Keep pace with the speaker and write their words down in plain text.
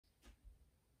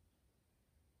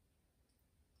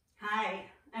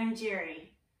I'm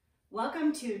Jerry.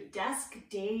 Welcome to Desk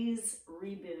Daze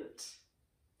Reboot.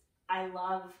 I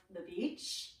love the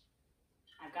beach.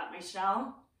 I've got my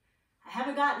shell. I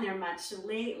haven't gotten there much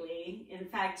lately. In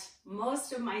fact,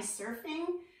 most of my surfing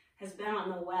has been on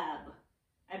the web.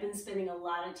 I've been spending a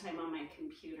lot of time on my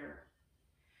computer.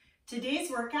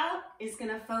 Today's workout is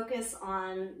going to focus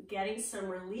on getting some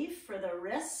relief for the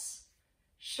wrists,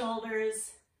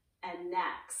 shoulders, and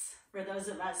necks for those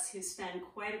of us who spend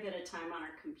quite a bit of time on our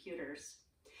computers.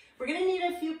 We're going to need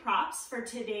a few props for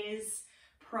today's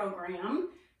program,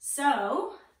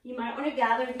 so you might want to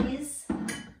gather these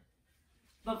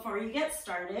before you get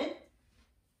started.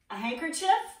 A handkerchief.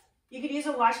 You could use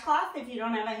a washcloth if you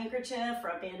don't have a handkerchief,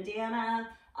 or a bandana.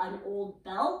 An old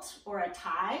belt or a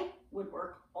tie would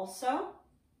work also.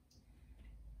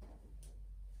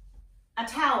 A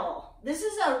towel. This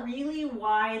is a really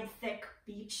wide, thick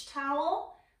beach towel,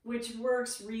 which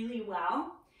works really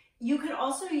well. You could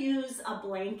also use a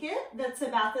blanket that's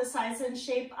about the size and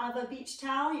shape of a beach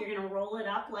towel. You're going to roll it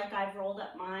up like I've rolled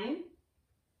up mine.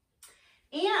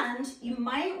 And you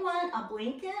might want a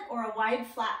blanket or a wide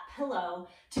flat pillow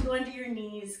to go under your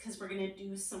knees, because we're going to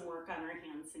do some work on our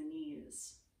hands and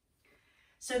knees.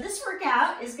 So this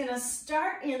workout is going to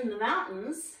start in the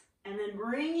mountains and then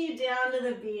bring you down to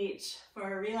the beach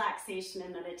for a relaxation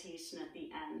and meditation at the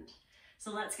end. So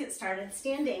let's get started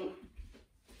standing.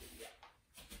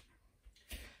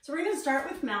 So we're going to start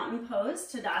with mountain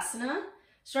pose, Tadasana.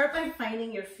 Start by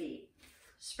finding your feet.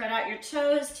 Spread out your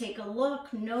toes, take a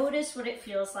look, notice what it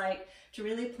feels like to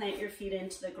really plant your feet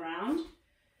into the ground.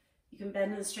 You can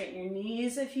bend and straighten your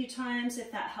knees a few times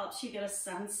if that helps you get a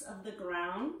sense of the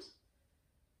ground.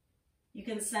 You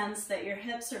can sense that your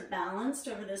hips are balanced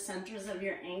over the centers of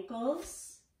your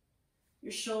ankles.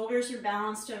 Your shoulders are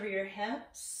balanced over your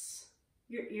hips.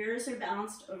 Your ears are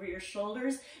balanced over your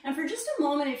shoulders. And for just a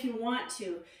moment, if you want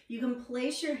to, you can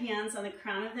place your hands on the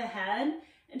crown of the head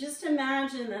and just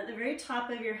imagine that the very top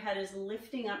of your head is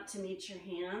lifting up to meet your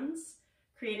hands,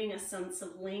 creating a sense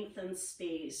of length and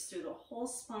space through the whole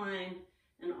spine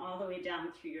and all the way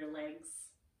down through your legs.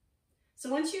 So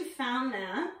once you've found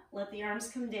that, let the arms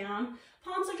come down.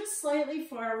 Palms are just slightly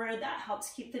forward. That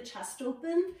helps keep the chest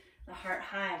open, the heart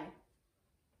high.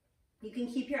 You can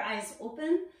keep your eyes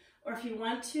open, or if you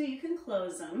want to, you can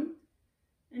close them.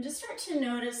 And just start to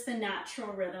notice the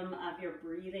natural rhythm of your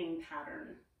breathing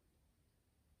pattern.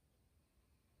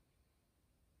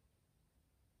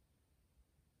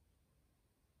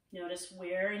 Notice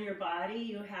where in your body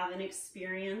you have an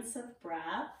experience of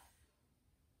breath.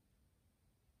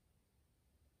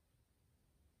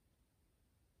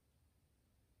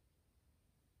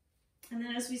 And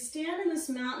then as we stand in this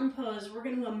mountain pose, we're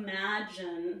going to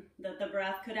imagine that the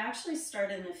breath could actually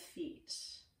start in the feet.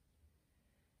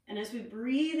 And as we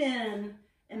breathe in,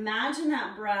 imagine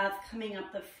that breath coming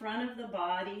up the front of the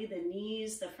body, the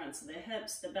knees, the fronts of the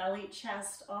hips, the belly,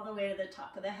 chest, all the way to the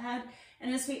top of the head.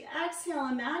 And as we exhale,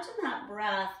 imagine that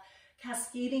breath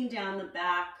cascading down the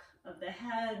back of the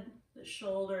head, the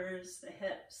shoulders, the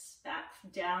hips, back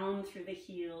down through the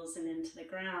heels and into the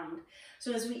ground.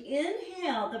 So as we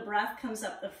inhale, the breath comes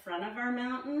up the front of our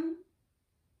mountain.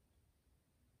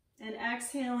 And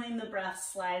exhaling, the breath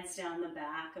slides down the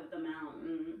back of the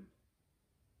mountain.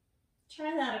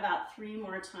 Try that about 3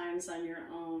 more times on your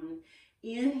own.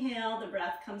 Inhale, the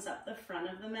breath comes up the front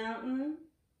of the mountain.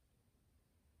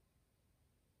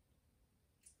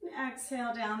 And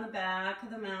exhale down the back of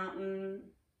the mountain.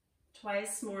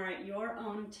 Twice more at your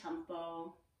own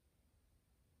tempo.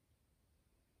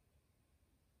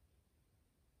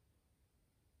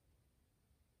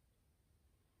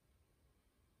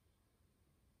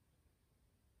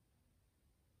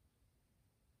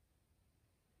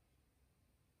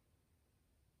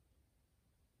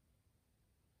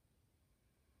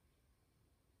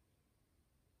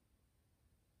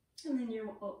 And then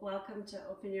you're welcome to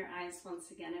open your eyes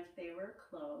once again if they were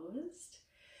closed.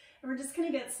 And we're just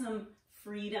going to get some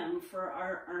freedom for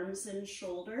our arms and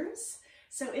shoulders.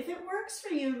 So if it works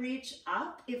for you, reach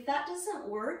up. If that doesn't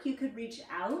work, you could reach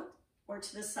out or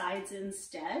to the sides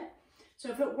instead.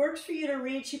 So if it works for you to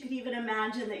reach, you could even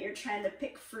imagine that you're trying to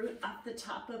pick fruit off the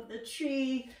top of the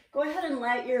tree. Go ahead and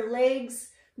let your legs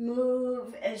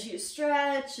move as you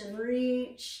stretch and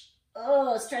reach.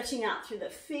 Oh, stretching out through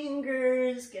the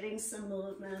fingers, getting some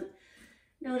movement.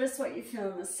 Notice what you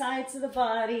feel on the sides of the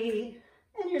body.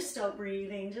 And you're still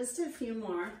breathing, just a few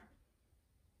more.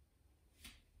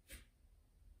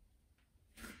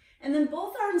 And then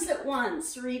both arms at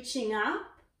once, reaching up.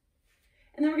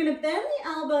 And then we're going to bend the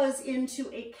elbows into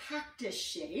a cactus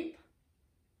shape.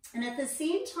 And at the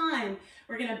same time,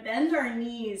 we're gonna bend our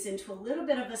knees into a little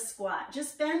bit of a squat.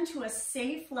 Just bend to a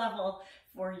safe level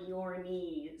for your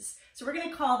knees. So we're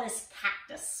gonna call this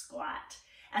cactus squat.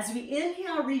 As we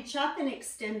inhale, reach up in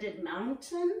extended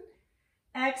mountain.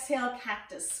 Exhale,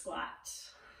 cactus squat.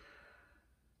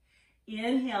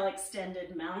 Inhale,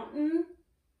 extended mountain.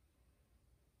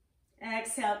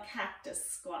 Exhale, cactus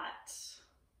squat.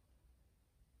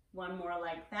 One more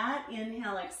like that.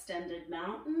 Inhale, extended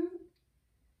mountain.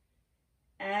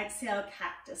 Exhale,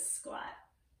 cactus squat.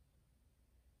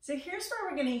 So here's where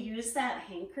we're going to use that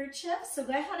handkerchief. So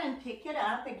go ahead and pick it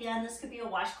up. Again, this could be a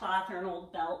washcloth or an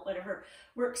old belt, whatever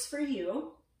works for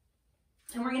you.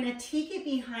 And we're going to take it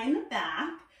behind the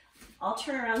back. I'll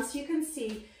turn around so you can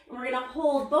see. And we're going to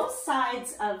hold both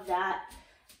sides of that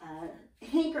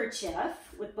handkerchief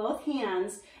with both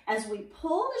hands. As we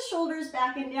pull the shoulders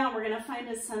back and down, we're going to find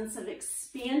a sense of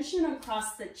expansion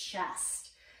across the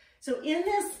chest. So in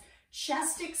this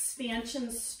chest expansion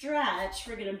stretch,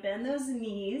 we're going to bend those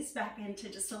knees back into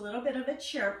just a little bit of a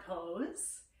chair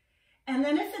pose. And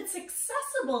then if it's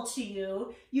accessible to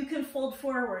you, you can fold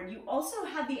forward. You also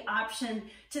have the option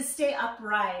to stay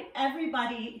upright.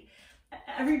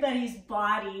 Everybody's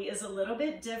body is a little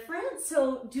bit different,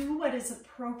 so do what is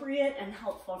appropriate and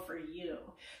helpful for you.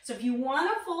 So if you want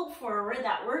to fold forward,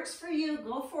 that works for you,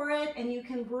 go for it. And you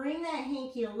can bring that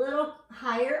hanky a little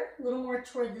higher, a little more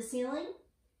toward the ceiling.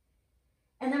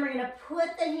 And then we're going to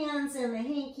put the hands in the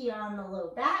hanky on the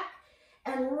low back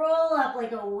and roll up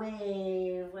like a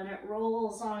wave when it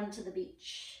rolls onto the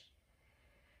beach.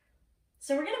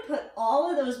 So we're going to put all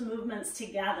of those movements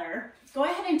together. Go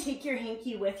ahead and take your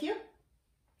hanky with you.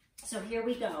 So here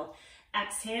we go.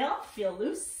 Exhale, feel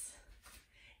loose.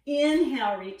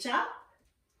 Inhale, reach up.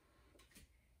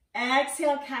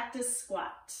 Exhale, cactus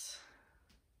squat.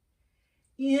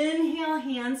 Inhale,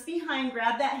 hands behind,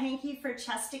 grab that hanky for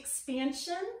chest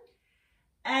expansion.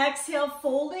 Exhale,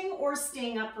 folding or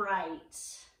staying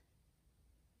upright.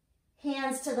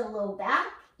 Hands to the low back.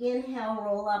 Inhale,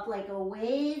 roll up like a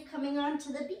wave coming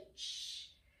onto the beach.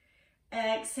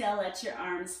 Exhale, let your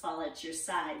arms fall at your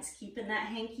sides. Keeping that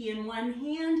hanky in one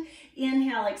hand.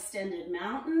 Inhale, extended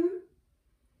mountain.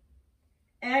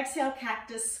 Exhale,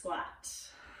 cactus squat.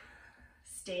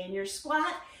 Stay in your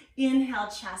squat. Inhale,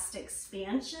 chest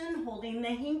expansion, holding the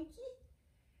hanky.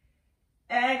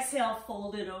 Exhale,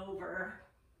 fold it over.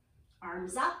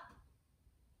 Arms up.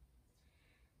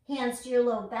 Hands to your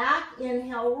low back.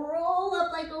 Inhale, roll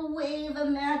up like a wave.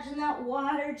 Imagine that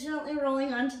water gently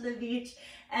rolling onto the beach.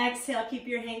 Exhale, keep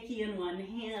your hanky in one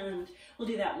hand. We'll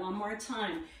do that one more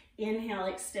time. Inhale,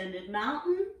 extended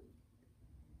mountain.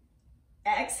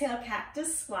 Exhale,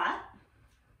 cactus squat.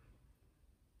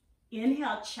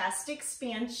 Inhale, chest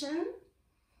expansion.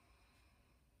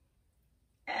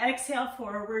 Exhale,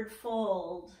 forward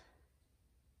fold.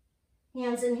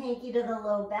 Hands and hanky to the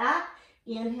low back.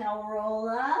 Inhale, roll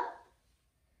up.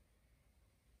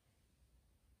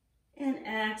 And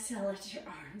exhale, let your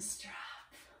arms drop.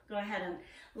 Go ahead and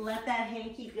let that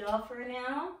hanky go for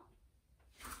now.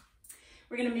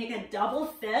 We're going to make a double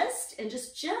fist and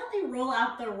just gently roll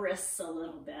out the wrists a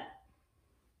little bit.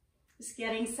 Just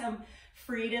getting some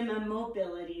freedom and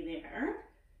mobility there.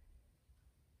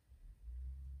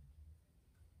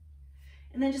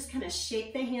 And then just kind of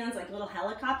shake the hands like little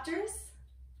helicopters.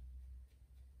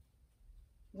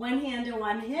 One hand to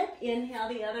one hip. Inhale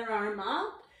the other arm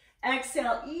up.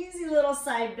 Exhale, easy little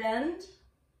side bend.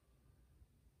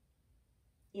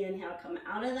 Inhale, come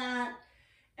out of that.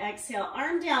 Exhale,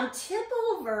 arm down, tip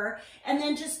over, and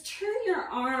then just turn your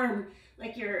arm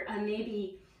like you're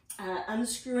maybe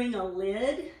unscrewing a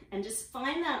lid, and just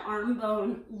find that arm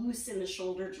bone loose in the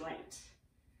shoulder joint.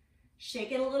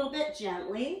 Shake it a little bit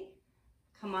gently.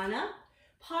 Come on up.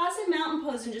 Pause in mountain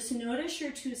pose and just notice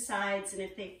your two sides and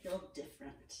if they feel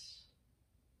different.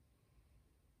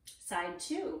 Side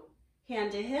two.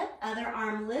 Hand to hip, other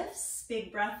arm lifts,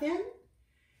 big breath in.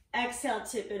 Exhale,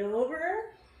 tip it over.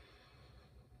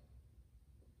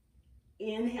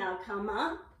 Inhale, come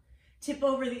up. Tip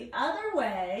over the other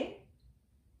way.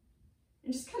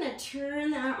 And just kind of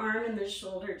turn that arm in the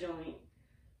shoulder joint.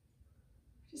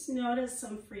 Just notice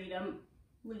some freedom,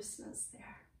 looseness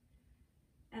there.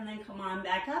 And then come on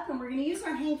back up, and we're going to use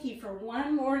our hanky for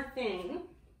one more thing.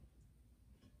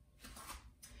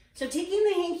 So taking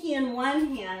the hanky in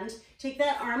one hand, take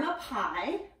that arm up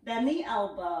high, bend the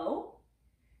elbow.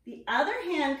 The other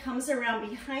hand comes around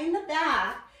behind the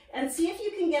back, and see if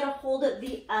you can get a hold of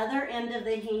the other end of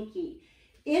the hanky.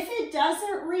 If it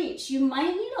doesn't reach, you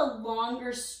might need a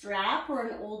longer strap or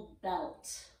an old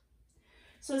belt.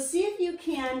 So see if you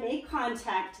can make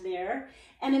contact there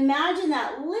and imagine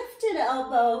that lifted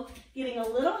elbow getting a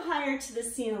little higher to the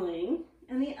ceiling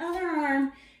and the other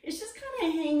arm is just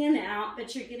kind of hanging out,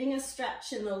 but you're getting a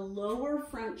stretch in the lower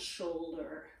front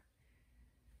shoulder.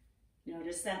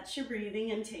 Notice that you're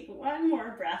breathing and take one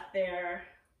more breath there.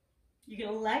 You're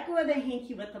gonna let go of the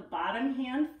hanky with the bottom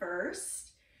hand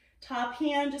first. Top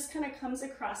hand just kind of comes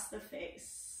across the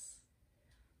face.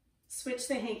 Switch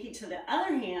the hanky to the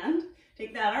other hand.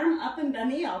 Take that arm up and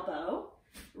bend the elbow.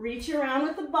 Reach around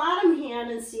with the bottom hand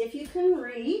and see if you can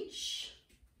reach.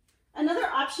 Another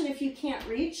option if you can't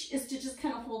reach is to just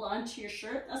kind of hold on to your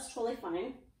shirt. That's totally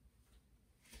fine.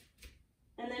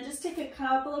 And then just take a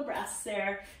couple of breaths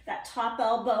there. That top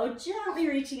elbow gently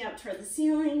reaching up toward the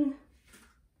ceiling.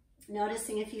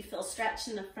 Noticing if you feel stretch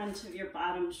in the front of your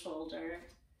bottom shoulder.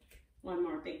 One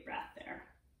more big breath there.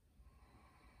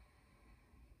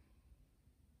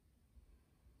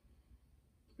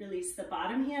 Release the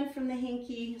bottom hand from the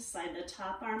hanky, slide the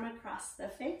top arm across the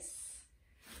face.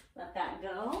 Let that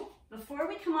go. Before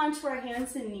we come on to our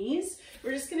hands and knees,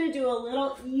 we're just gonna do a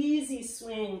little easy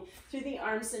swing through the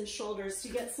arms and shoulders to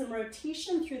get some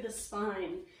rotation through the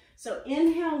spine. So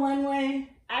inhale one way,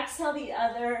 exhale the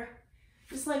other.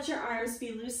 Just let your arms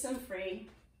be loose and free.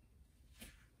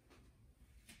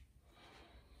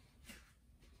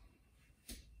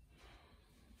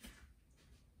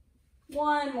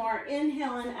 One more,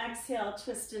 inhale and exhale,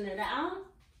 twisting it out.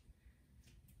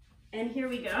 And here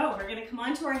we go. We're gonna come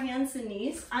onto our hands and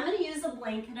knees. I'm gonna use a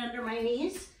blanket under my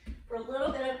knees for a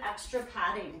little bit of extra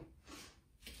padding.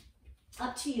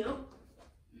 Up to you.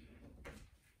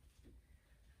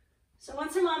 So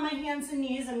once I'm on my hands and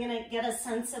knees, I'm gonna get a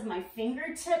sense of my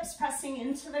fingertips pressing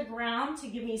into the ground to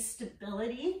give me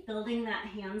stability, building that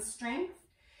hand strength.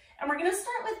 And we're gonna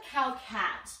start with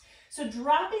cow-cat. So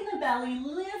dropping the belly,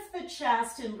 lift the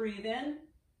chest and breathe in.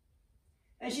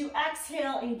 As you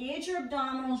exhale, engage your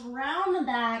abdominals, round the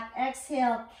back,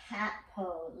 exhale, cat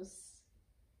pose.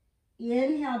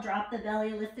 Inhale, drop the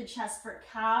belly, lift the chest for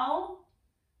cow.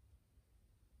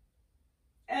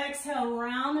 Exhale,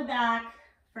 round the back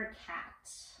for cat.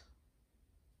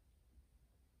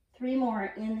 3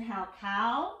 more, inhale,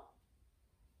 cow.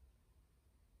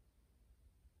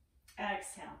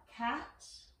 Exhale, cat.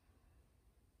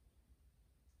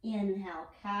 Inhale,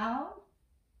 cow.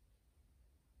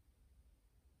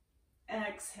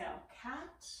 Exhale,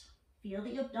 cat. Feel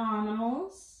the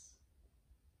abdominals.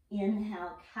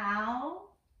 Inhale, cow.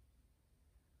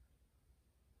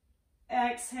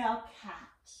 Exhale, cat.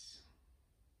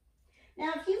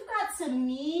 Now, if you've got some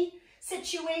knee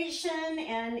situation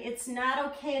and it's not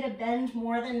okay to bend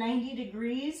more than 90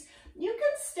 degrees, you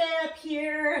can stay up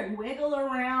here and wiggle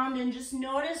around and just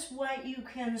notice what you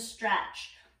can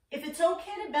stretch. If it's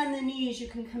okay to bend the knees, you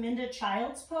can come into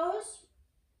child's pose.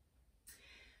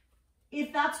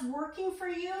 If that's working for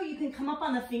you, you can come up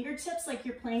on the fingertips like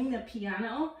you're playing the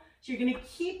piano. So you're gonna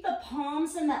keep the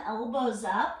palms and the elbows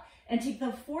up and take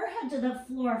the forehead to the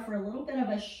floor for a little bit of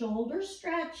a shoulder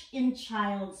stretch in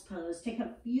child's pose. Take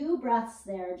a few breaths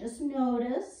there, just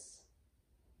notice.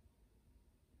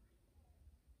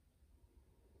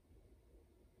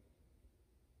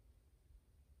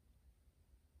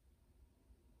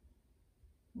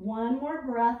 One more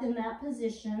breath in that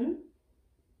position.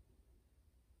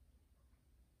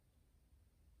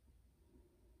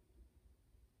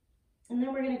 And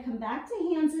then we're going to come back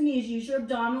to hands and knees. Use your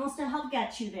abdominals to help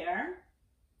get you there.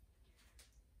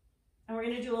 And we're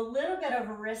going to do a little bit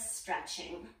of wrist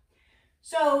stretching.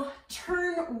 So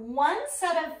turn one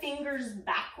set of fingers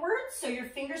backwards, so your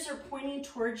fingers are pointing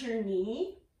towards your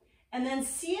knee. And then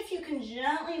see if you can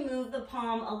gently move the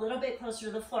palm a little bit closer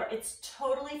to the floor. It's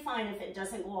totally fine if it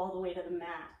doesn't go all the way to the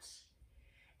mat.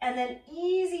 And then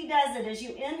easy does it. As you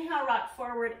inhale, rock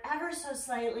forward ever so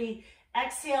slightly.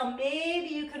 Exhale,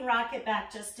 maybe you can rock it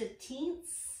back just a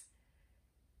teens.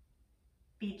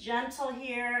 Be gentle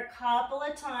here, a couple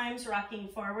of times, rocking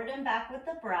forward and back with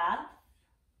the breath.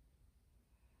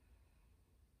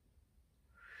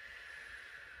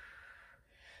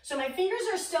 So my fingers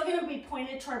are still going to be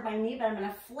pointed toward my knee, but I'm going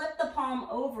to flip the palm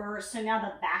over so now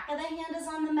the back of the hand is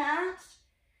on the mat.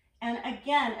 And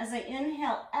again, as I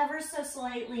inhale, ever so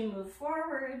slightly move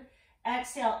forward.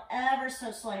 Exhale, ever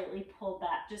so slightly pull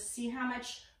back. Just see how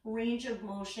much range of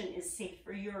motion is safe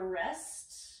for your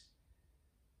wrist.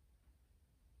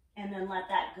 And then let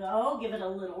that go. Give it a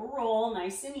little roll,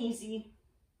 nice and easy.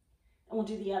 And we'll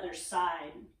do the other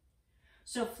side.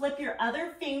 So flip your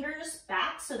other fingers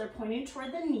back so they're pointing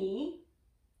toward the knee.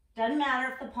 Doesn't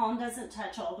matter if the palm doesn't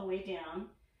touch all the way down.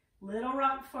 Little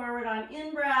rock forward on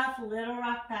in-breath, little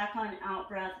rock back on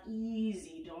out-breath.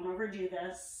 Easy, don't overdo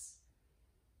this.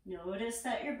 Notice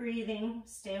that you're breathing.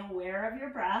 Stay aware of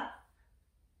your breath.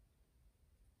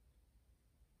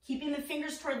 Keeping the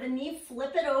fingers toward the knee,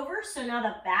 flip it over. So now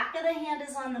the back of the hand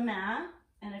is on the mat,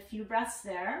 and a few breaths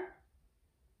there.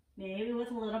 Maybe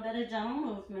with a little bit of gentle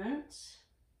movement.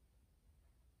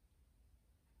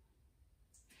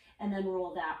 And then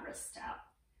roll that wrist out.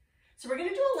 So we're gonna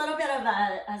do a little bit of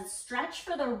a stretch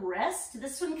for the wrist.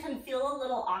 This one can feel a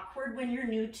little awkward when you're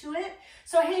new to it.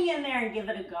 So hang in there and give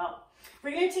it a go.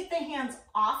 We're gonna take the hands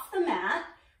off the mat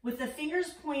with the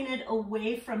fingers pointed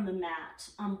away from the mat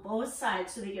on both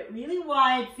sides. So they get really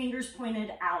wide, fingers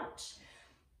pointed out.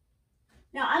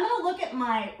 Now I'm gonna look at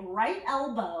my right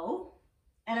elbow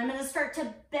and I'm gonna start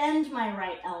to bend my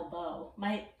right elbow.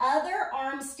 My other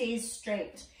arm stays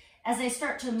straight. As I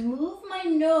start to move my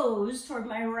nose toward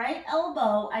my right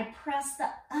elbow, I press the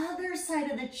other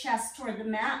side of the chest toward the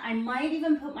mat. I might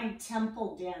even put my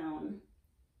temple down.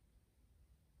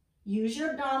 Use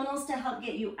your abdominals to help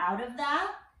get you out of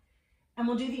that. And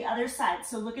we'll do the other side.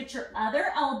 So look at your other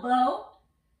elbow.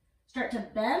 Start to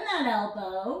bend that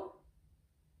elbow.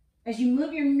 As you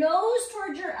move your nose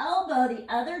towards your elbow, the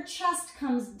other chest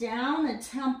comes down, the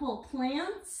temple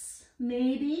plants,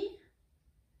 maybe.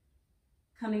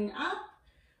 Coming up,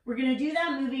 we're gonna do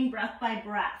that moving breath by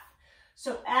breath.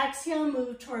 So exhale,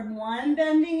 move toward one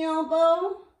bending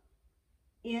elbow.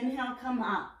 Inhale, come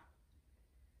up.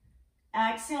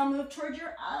 Exhale, move toward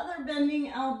your other bending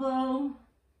elbow.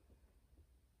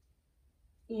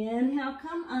 Inhale,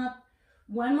 come up.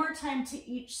 One more time to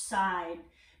each side.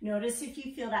 Notice if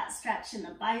you feel that stretch in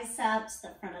the biceps,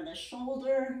 the front of the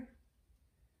shoulder.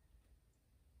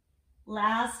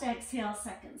 Last exhale,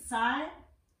 second side.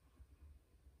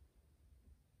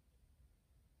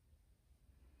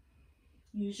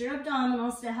 Use your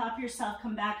abdominals to help yourself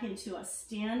come back into a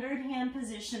standard hand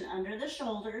position under the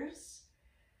shoulders.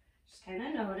 Just kind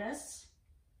of notice.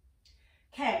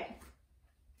 Okay,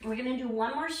 we're gonna do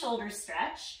one more shoulder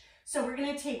stretch. So we're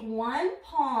gonna take one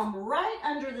palm right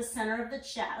under the center of the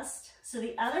chest so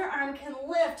the other arm can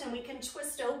lift and we can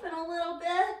twist open a little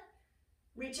bit.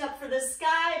 Reach up for the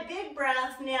sky, big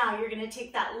breath. Now you're gonna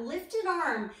take that lifted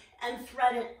arm and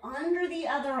thread it under the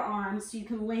other arm so you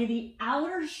can lay the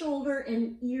outer shoulder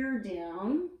and ear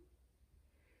down.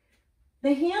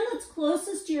 The hand that's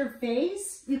closest to your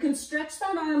face, you can stretch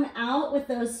that arm out with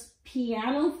those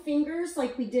piano fingers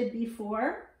like we did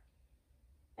before.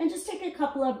 And just take a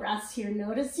couple of breaths here,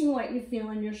 noticing what you feel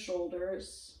in your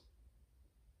shoulders.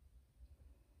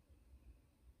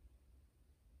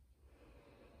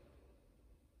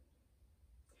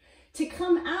 To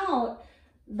come out,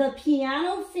 the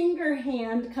piano finger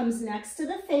hand comes next to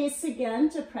the face again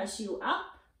to press you up.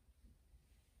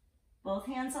 Both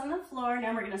hands on the floor.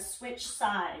 Now we're going to switch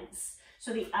sides.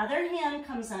 So the other hand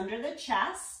comes under the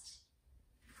chest.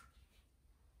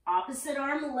 Opposite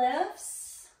arm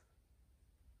lifts.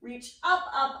 Reach up,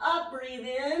 up, up. Breathe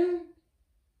in.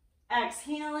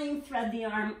 Exhaling, thread the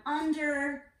arm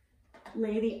under.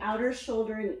 Lay the outer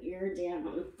shoulder and ear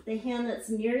down. The hand that's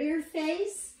near your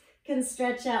face can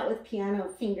stretch out with piano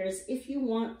fingers if you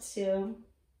want to.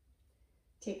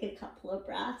 Take a couple of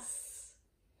breaths.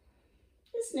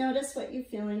 Just notice what you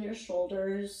feel in your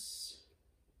shoulders.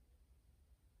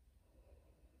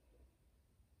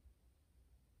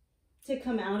 To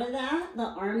come out of that, the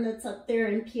arm that's up there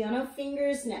in piano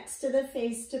fingers next to the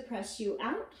face to press you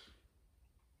out.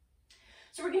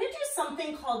 So we're gonna do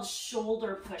something called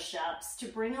shoulder push-ups to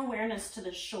bring awareness to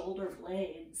the shoulder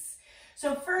blades.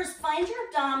 So first, find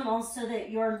your abdominals so that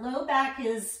your low back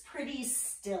is pretty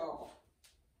still.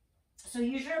 So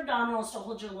use your abdominals to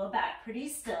hold your low back pretty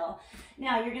still.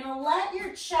 Now you're gonna let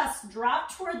your chest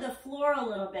drop toward the floor a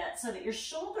little bit so that your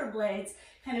shoulder blades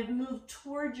kind of move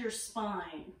toward your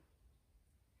spine.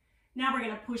 Now we're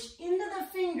gonna push into the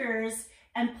fingers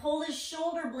and pull the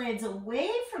shoulder blades away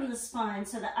from the spine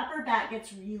so the upper back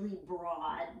gets really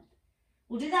broad.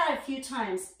 We'll do that a few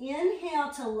times.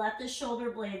 Inhale to let the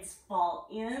shoulder blades fall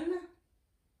in.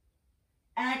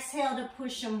 Exhale to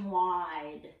push them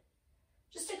wide.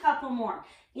 Just a couple more.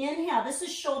 Inhale, this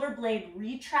is shoulder blade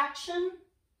retraction.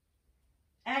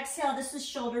 Exhale, this is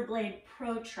shoulder blade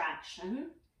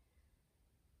protraction.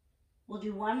 We'll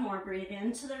do one more. Breathe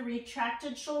into the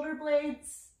retracted shoulder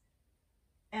blades.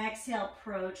 Exhale,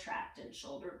 protracted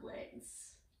shoulder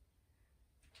blades.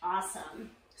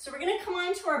 Awesome. So we're going to come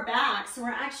onto our back. So we're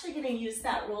actually going to use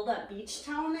that rolled up beach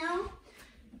towel now.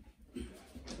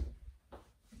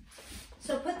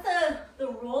 So put the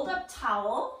rolled up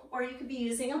towel, or you could be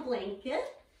using a blanket,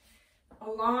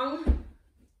 along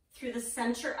through the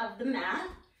center of the mat.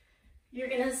 You're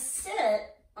going to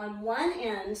sit on one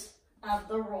end of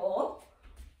the roll.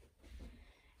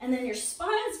 And then your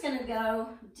spine's gonna go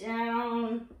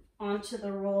down onto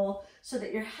the roll so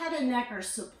that your head and neck are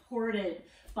supported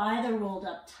by the rolled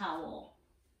up towel.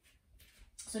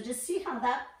 So just see how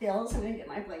that feels. I'm gonna get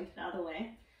my blanket out of the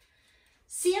way.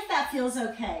 See if that feels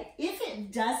okay. If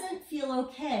it doesn't feel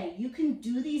okay, you can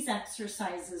do these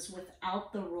exercises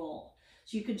without the roll.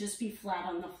 So you could just be flat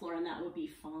on the floor and that would be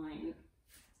fine.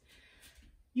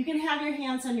 You can have your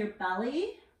hands on your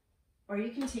belly or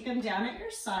you can take them down at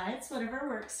your sides, whatever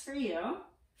works for you.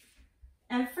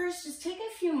 And first, just take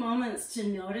a few moments to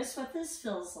notice what this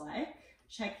feels like.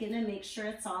 Check in and make sure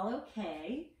it's all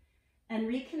okay. And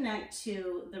reconnect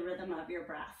to the rhythm of your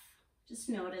breath. Just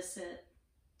notice it.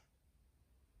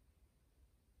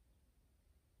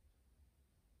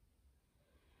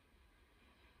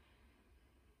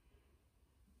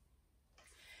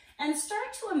 And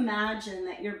start to imagine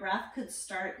that your breath could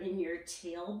start in your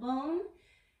tailbone.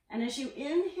 And as you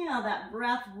inhale, that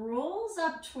breath rolls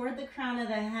up toward the crown of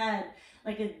the head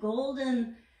like a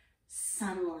golden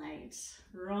sunlight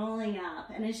rolling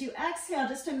up. And as you exhale,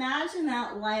 just imagine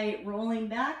that light rolling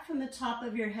back from the top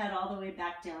of your head all the way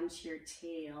back down to your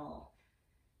tail.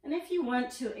 And if you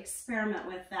want to experiment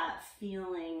with that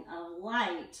feeling of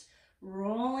light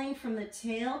rolling from the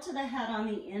tail to the head on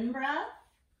the in-breath,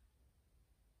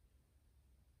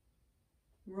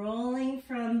 rolling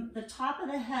from the top of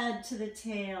the head to the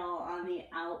tail on the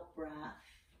out breath.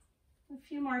 A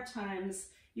few more times,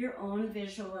 your own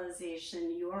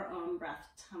visualization, your own breath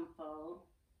tempo.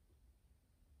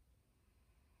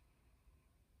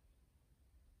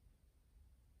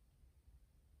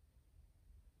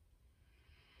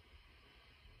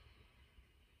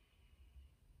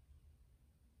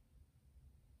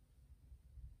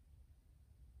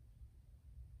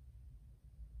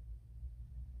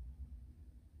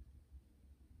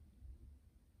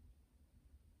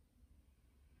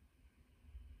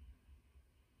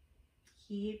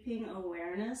 Keeping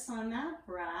awareness on that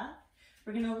breath.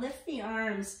 We're going to lift the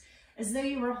arms as though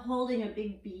you were holding a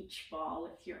big beach ball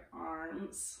with your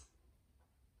arms.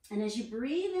 And as you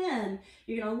breathe in,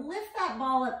 you're going to lift that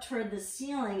ball up toward the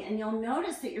ceiling, and you'll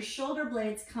notice that your shoulder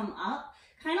blades come up,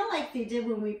 kind of like they did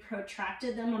when we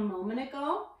protracted them a moment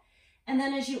ago. And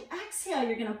then as you exhale,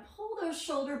 you're going to pull those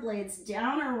shoulder blades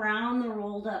down around the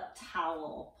rolled up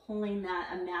towel, pulling that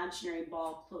imaginary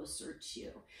ball closer to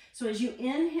you. So as you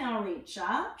inhale, reach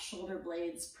up, shoulder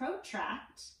blades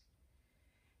protract.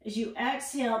 As you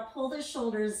exhale, pull the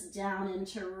shoulders down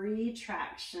into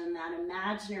retraction. That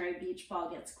imaginary beach ball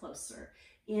gets closer.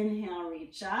 Inhale,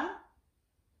 reach up.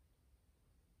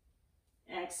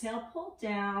 Exhale, pull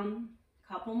down.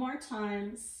 A couple more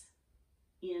times.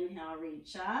 Inhale,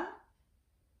 reach up.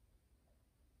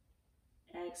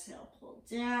 Exhale, pull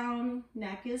down.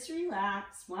 Neck is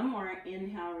relaxed. One more.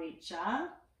 Inhale, reach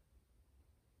up.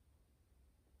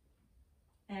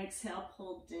 Exhale,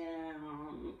 pull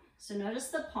down. So notice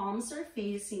the palms are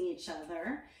facing each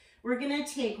other. We're going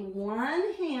to take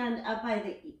one hand up by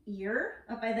the ear,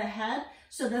 up by the head,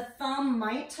 so the thumb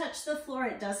might touch the floor.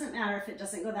 It doesn't matter if it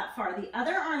doesn't go that far. The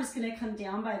other arm's going to come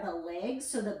down by the legs,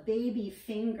 so the baby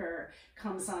finger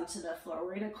comes onto the floor.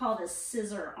 We're going to call this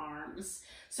scissor arms.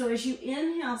 So as you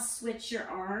inhale, switch your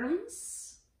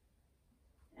arms.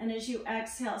 And as you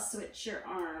exhale, switch your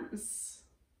arms.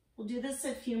 We'll do this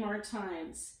a few more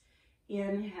times.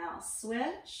 Inhale,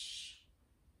 switch.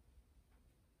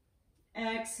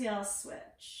 Exhale,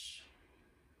 switch.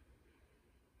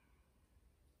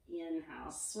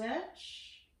 Inhale,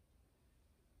 switch.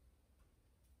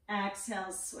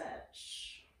 Exhale,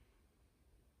 switch.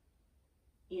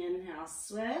 Inhale,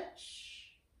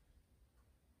 switch.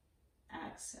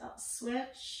 Exhale,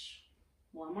 switch.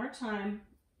 One more time.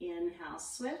 Inhale,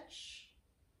 switch.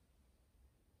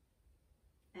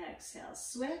 Exhale,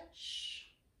 switch.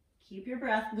 Keep your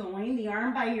breath going. The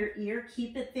arm by your ear,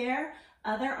 keep it there.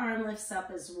 Other arm lifts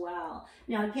up as well.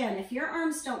 Now again, if your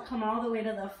arms don't come all the way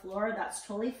to the floor, that's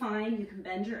totally fine. You can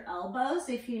bend your elbows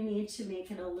if you need to make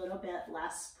it a little bit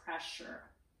less pressure.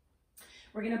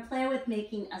 We're going to play with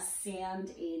making a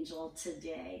sand angel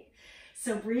today.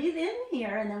 So breathe in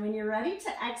here, and then when you're ready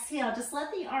to exhale, just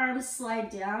let the arms slide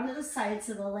down to the sides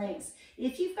of the legs.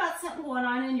 If you've got something going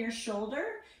on in your shoulder,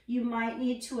 you might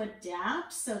need to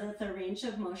adapt so that the range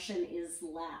of motion is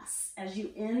less. As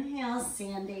you inhale,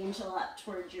 sand angel up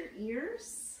towards your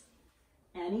ears,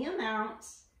 any amount.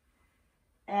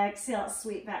 Exhale,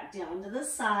 sweep back down to the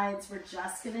sides. We're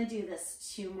just going to do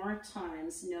this 2 more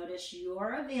times. Notice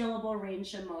your available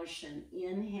range of motion.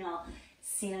 Inhale,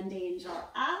 sand angel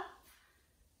up.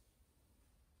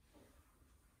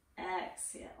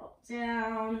 Exhale,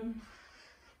 down.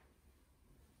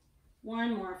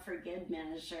 One more for good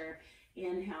measure.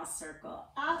 Inhale, circle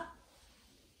up.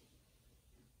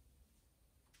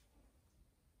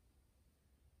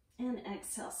 And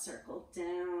exhale, circle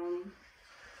down.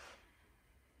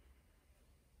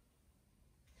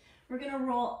 We're going to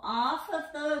roll off of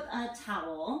the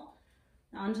towel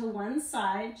onto one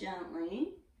side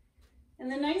gently.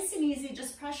 And then nice and easy,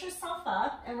 just press yourself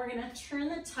up, and we're going to turn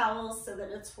the towel so that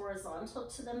it's horizontal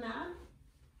to the mat.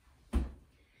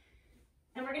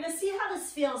 And we're going to see how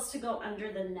this feels to go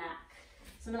under the neck.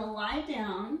 So I'm going to lie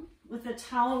down with the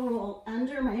towel roll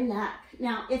under my neck.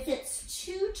 Now, if it's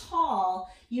too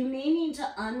tall, you may need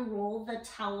to unroll the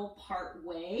towel part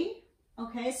way.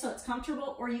 Okay, so it's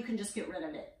comfortable, or you can just get rid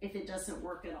of it if it doesn't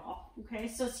work at all. Okay,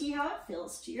 so see how it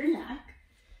feels to your neck.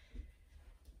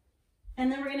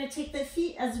 And then we're going to take the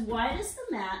feet as wide as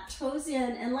the mat, toes in,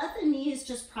 and let the knees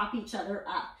just prop each other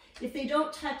up. If they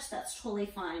don't touch, that's totally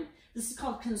fine. This is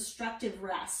called constructive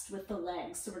rest with the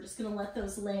legs. So we're just going to let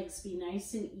those legs be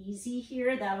nice and easy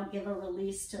here. That'll give a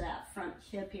release to that front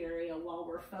hip area while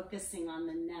we're focusing on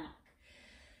the neck.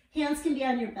 Hands can be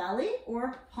on your belly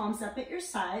or palms up at your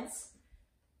sides.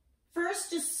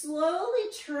 First, just slowly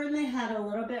turn the head a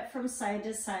little bit from side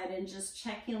to side and just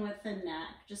check in with the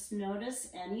neck. Just notice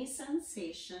any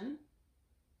sensation.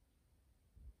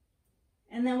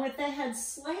 And then with the head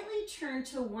slightly turned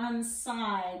to one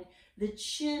side, the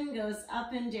chin goes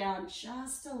up and down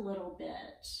just a little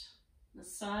bit,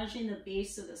 massaging the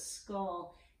base of the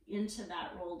skull into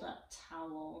that rolled up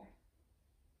towel.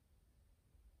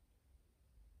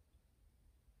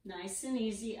 Nice and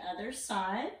easy, other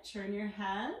side, turn your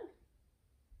head.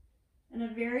 And a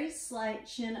very slight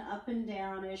chin up and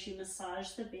down as you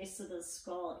massage the base of the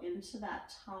skull into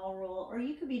that towel roll, or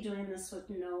you could be doing this with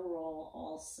no roll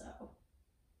also.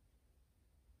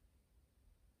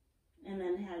 And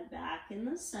then head back in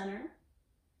the center.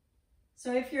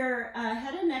 So if your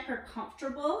head and neck are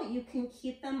comfortable, you can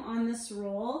keep them on this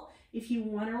roll. If you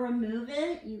want to remove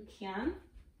it, you can.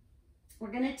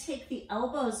 We're going to take the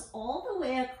elbows all the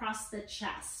way across the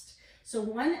chest. So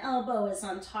one elbow is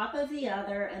on top of the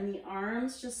other and the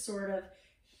arms just sort of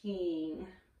hang.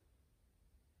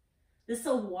 This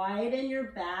will widen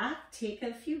your back. Take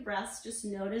a few breaths, just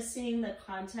noticing the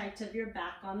contact of your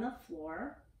back on the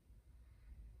floor.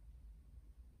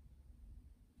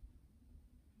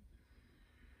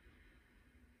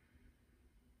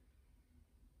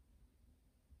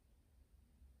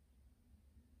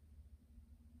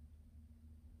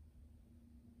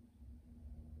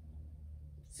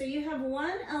 So you have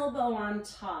one elbow on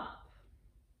top.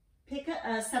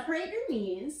 Separate your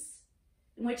knees.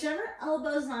 And whichever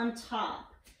elbow's on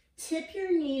top, tip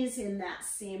your knees in that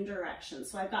same direction.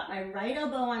 So I've got my right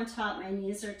elbow on top, my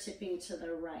knees are tipping to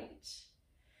the right.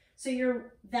 So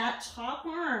that top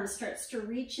arm starts to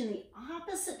reach in the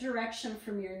opposite direction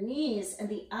from your knees, and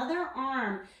the other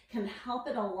arm can help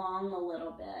it along a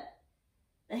little bit.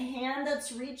 The hand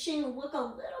that's reaching, look a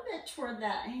little bit toward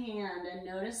that hand and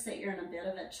notice that you're in a bit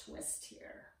of a twist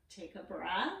here. Take a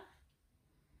breath.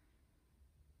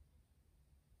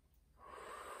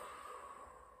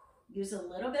 Use a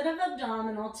little bit of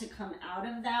abdominal to come out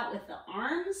of that with the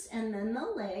arms and then the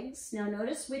legs. Now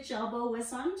notice which elbow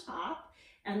was on top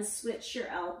and switch your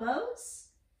elbows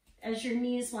as your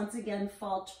knees once again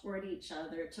fall toward each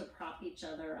other to prop each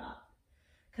other up.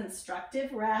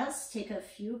 Constructive rest, take a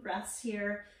few breaths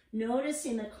here,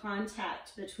 noticing the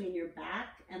contact between your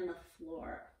back and the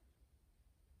floor.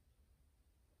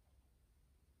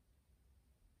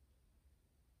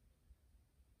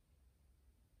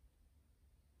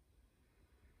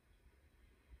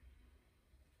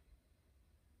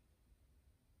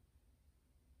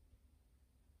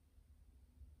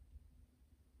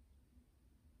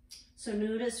 So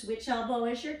notice which elbow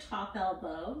is your top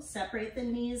elbow. Separate the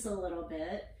knees a little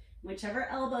bit. Whichever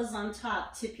elbow's on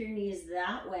top, tip your knees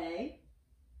that way.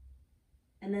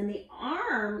 And then the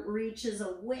arm reaches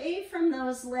away from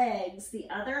those legs. The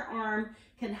other arm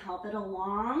can help it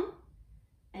along.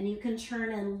 And you can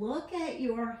turn and look at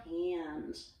your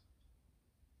hand.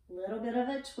 A little bit of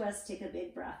a twist. Take a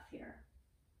big breath here.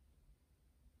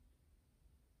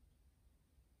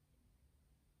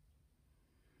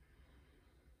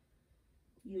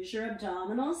 Use your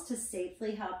abdominals to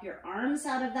safely help your arms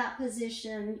out of that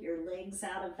position, your legs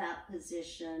out of that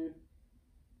position.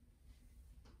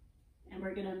 And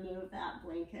we're going to move that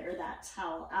blanket or that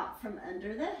towel out from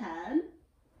under the head.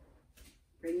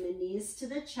 Bring the knees to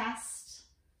the chest.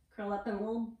 Curl up in a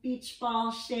little beach ball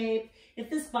shape. If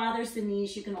this bothers the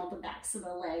knees, you can hold the backs of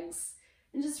the legs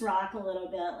and just rock a little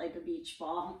bit like a beach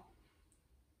ball.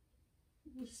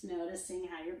 Just noticing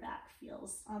how your back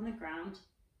feels on the ground.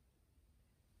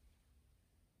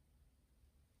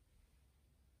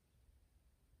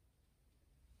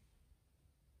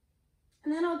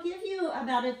 And then I'll give you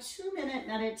about a 2-minute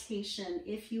meditation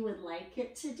if you would like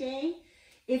it today.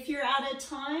 If you're out of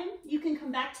time, you can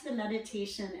come back to the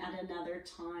meditation at another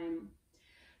time.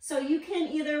 So you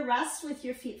can either rest with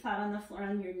your feet flat on the floor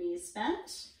and your knees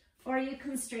bent, or you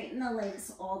can straighten the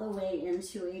legs all the way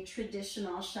into a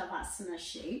traditional Shavasana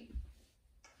shape.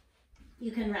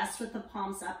 You can rest with the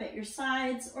palms up at your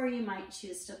sides, or you might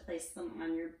choose to place them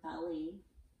on your belly.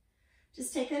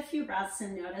 Just take a few breaths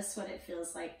and notice what it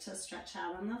feels like to stretch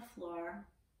out on the floor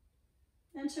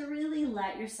and to really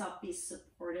let yourself be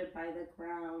supported by the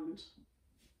ground.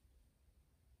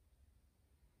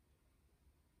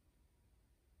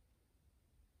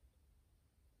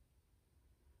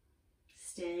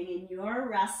 Staying in your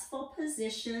restful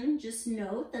position, just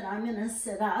note that I'm going to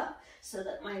sit up so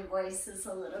that my voice is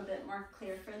a little bit more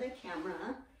clear for the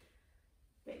camera.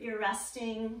 But you're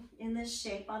resting in this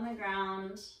shape on the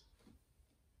ground.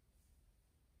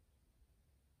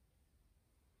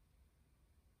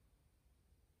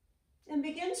 And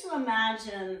begin to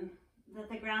imagine that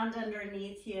the ground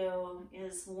underneath you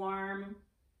is warm,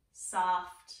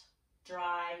 soft,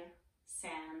 dry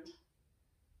sand.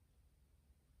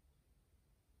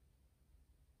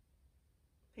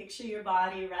 Picture your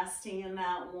body resting in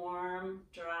that warm,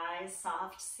 dry,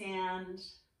 soft sand,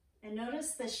 and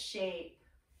notice the shape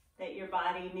that your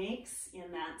body makes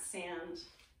in that sand.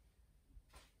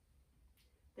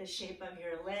 The shape of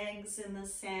your legs in the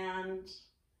sand,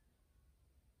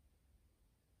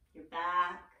 your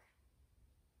back,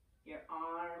 your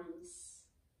arms,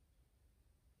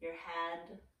 your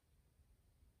head.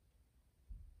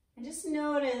 And just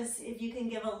notice if you can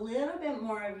give a little bit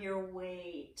more of your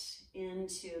weight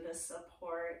into the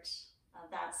support of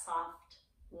that soft,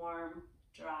 warm,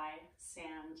 dry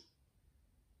sand.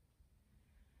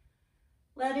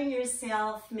 Letting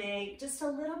yourself make just a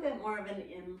little bit more of an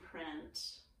imprint.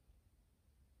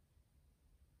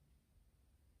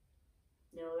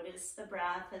 Notice the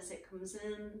breath as it comes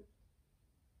in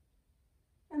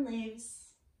and leaves,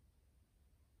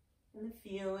 and the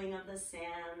feeling of the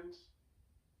sand.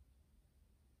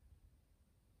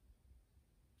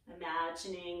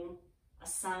 Imagining a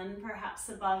sun perhaps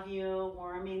above you,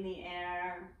 warming the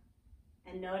air,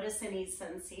 and notice any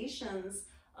sensations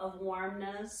of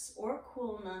warmness or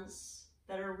coolness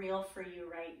that are real for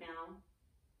you right now.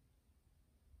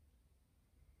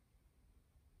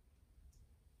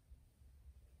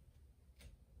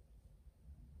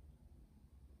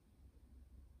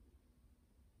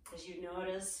 As you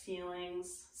notice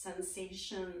feelings,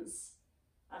 sensations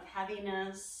of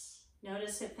heaviness,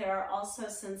 notice if there are also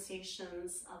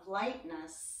sensations of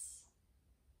lightness.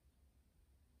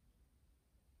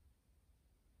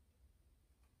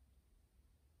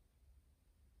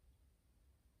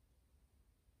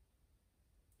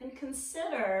 And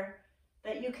consider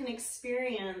that you can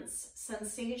experience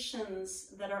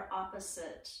sensations that are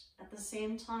opposite at the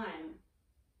same time.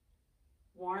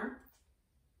 Warmth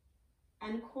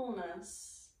and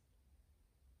coolness,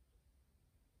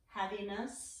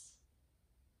 heaviness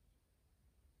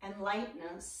and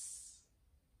lightness.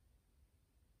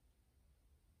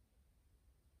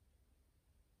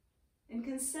 And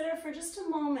consider for just a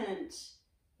moment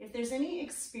if there's any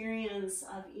experience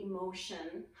of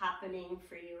emotion happening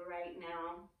for you right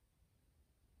now.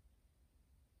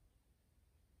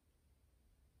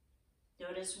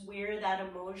 Notice where that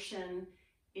emotion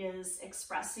is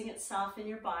expressing itself in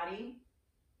your body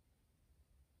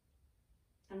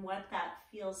and what that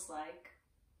feels like.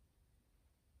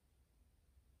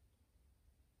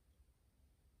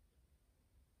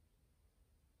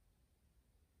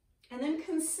 And then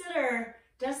consider,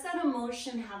 does that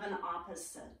emotion have an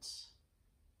opposite?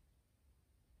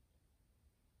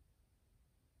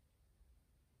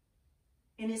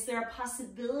 And is there a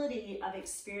possibility of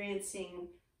experiencing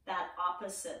that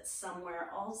opposite somewhere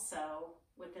also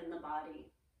within the body?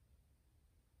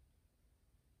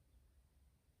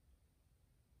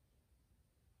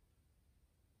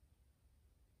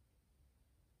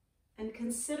 And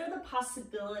consider the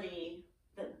possibility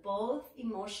that both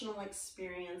emotional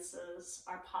experiences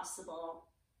are possible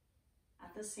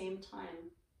at the same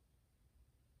time.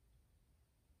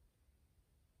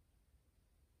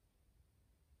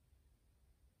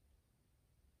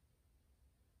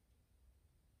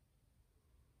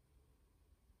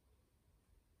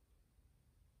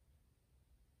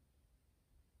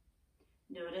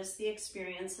 Notice the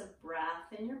experience of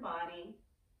breath in your body.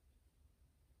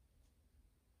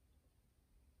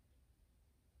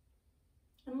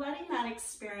 And letting that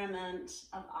experiment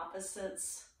of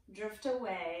opposites drift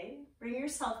away, bring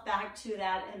yourself back to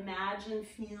that imagined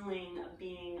feeling of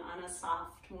being on a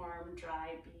soft, warm,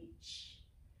 dry beach.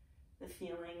 The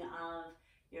feeling of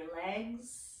your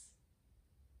legs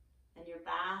and your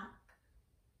back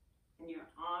and your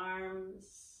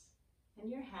arms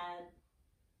and your head.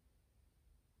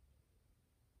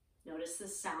 Notice the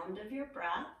sound of your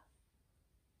breath.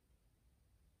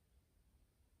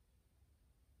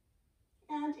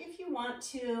 And if you want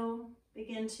to,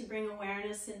 begin to bring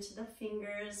awareness into the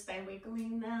fingers by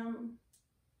wiggling them,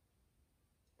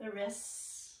 the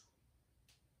wrists.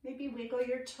 Maybe wiggle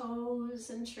your toes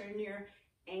and turn your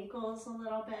ankles a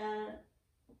little bit.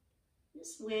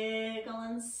 Just wiggle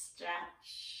and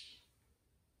stretch.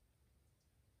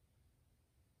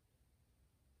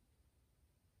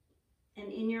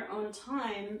 And in your own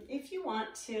time, if you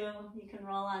want to, you can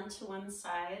roll onto one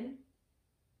side.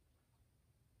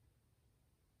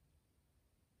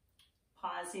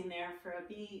 Pausing there for a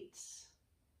beat.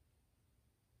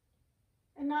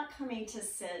 And not coming to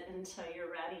sit until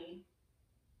you're ready.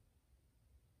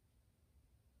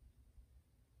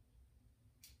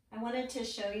 I wanted to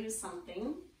show you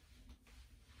something.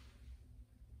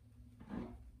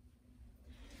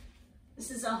 This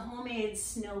is a homemade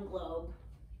snow globe.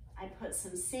 I put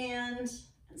some sand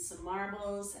and some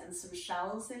marbles and some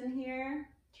shells in here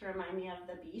to remind me of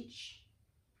the beach.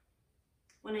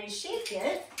 When I shake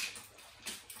it,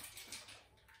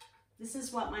 this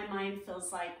is what my mind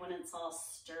feels like when it's all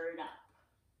stirred up.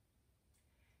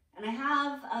 And I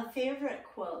have a favorite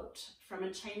quote from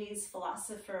a Chinese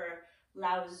philosopher,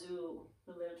 Lao Tzu,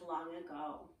 who lived long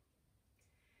ago.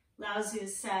 Lao Tzu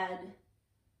said,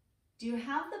 "Do you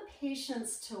have the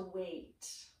patience to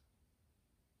wait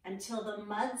until the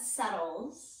mud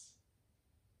settles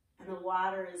and the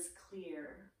water is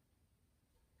clear,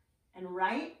 and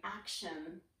right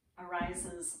action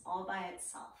arises all by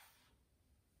itself?"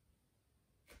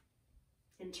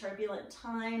 In turbulent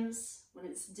times, when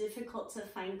it's difficult to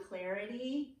find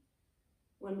clarity,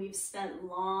 when we've spent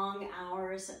long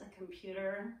hours at the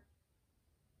computer,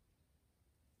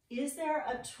 is there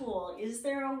a tool, is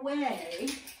there a way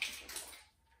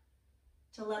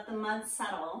to let the mud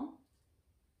settle,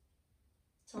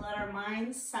 to let our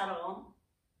minds settle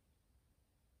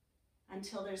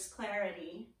until there's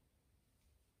clarity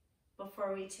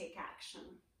before we take action?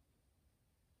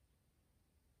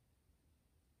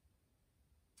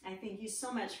 I thank you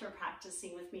so much for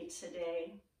practicing with me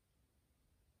today.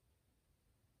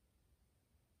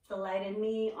 The light in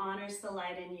me honors the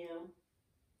light in you.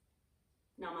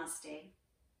 Namaste.